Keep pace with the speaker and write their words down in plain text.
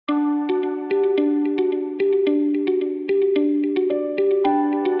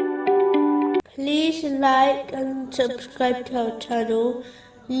Please like and subscribe to our channel.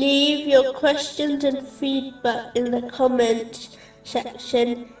 Leave your questions and feedback in the comments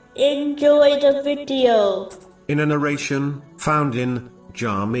section. Enjoy the video. In a narration found in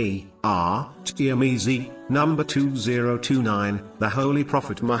Jami Tirmizi, number 2029, the Holy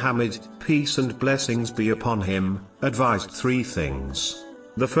Prophet Muhammad, peace and blessings be upon him, advised three things.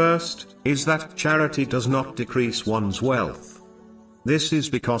 The first is that charity does not decrease one's wealth. This is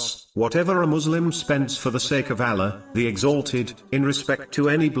because whatever a Muslim spends for the sake of Allah, the Exalted, in respect to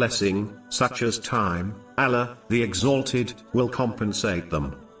any blessing, such as time, Allah, the Exalted, will compensate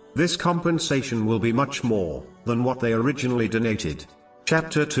them. This compensation will be much more than what they originally donated.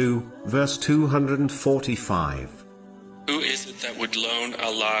 Chapter 2, verse 245. Who is it that would loan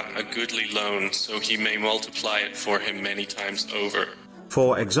Allah a goodly loan so he may multiply it for him many times over?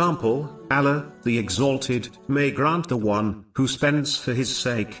 For example, Allah, the Exalted, may grant the one who spends for his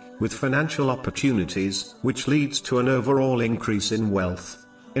sake, with financial opportunities, which leads to an overall increase in wealth.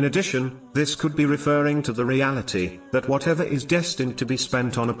 In addition, this could be referring to the reality that whatever is destined to be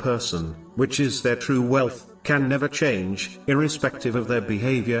spent on a person, which is their true wealth, can never change, irrespective of their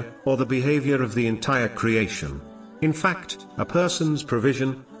behavior, or the behavior of the entire creation. In fact, a person's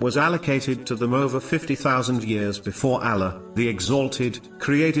provision was allocated to them over 50,000 years before Allah, the Exalted,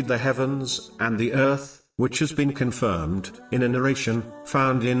 created the heavens and the earth, which has been confirmed in a narration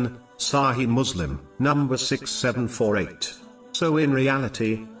found in Sahih Muslim, number 6748. So in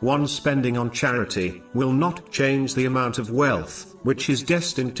reality, one's spending on charity will not change the amount of wealth which is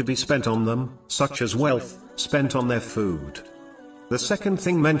destined to be spent on them, such as wealth spent on their food. The second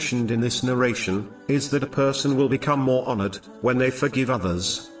thing mentioned in this narration is that a person will become more honored when they forgive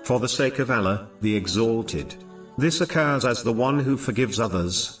others, for the sake of Allah, the Exalted. This occurs as the one who forgives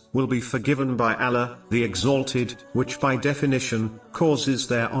others will be forgiven by Allah, the Exalted, which by definition causes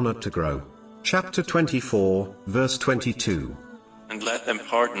their honor to grow. Chapter 24, verse 22. And let them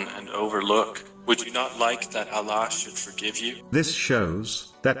pardon and overlook. Would you not like that Allah should forgive you? This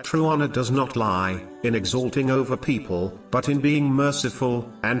shows that true honor does not lie in exalting over people, but in being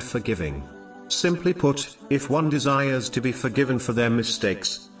merciful and forgiving. Simply put, if one desires to be forgiven for their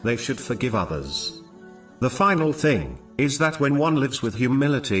mistakes, they should forgive others. The final thing is that when one lives with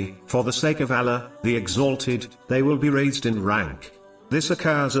humility, for the sake of Allah, the Exalted, they will be raised in rank. This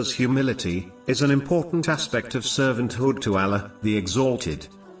occurs as humility is an important aspect of servanthood to Allah, the Exalted.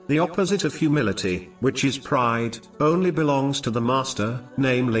 The opposite of humility, which is pride, only belongs to the Master,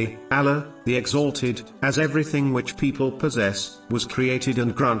 namely, Allah, the Exalted, as everything which people possess was created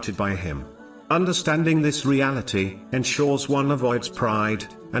and granted by Him. Understanding this reality ensures one avoids pride,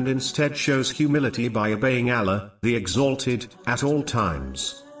 and instead shows humility by obeying Allah, the Exalted, at all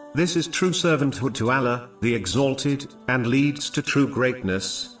times. This is true servanthood to Allah, the Exalted, and leads to true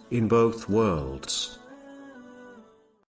greatness in both worlds.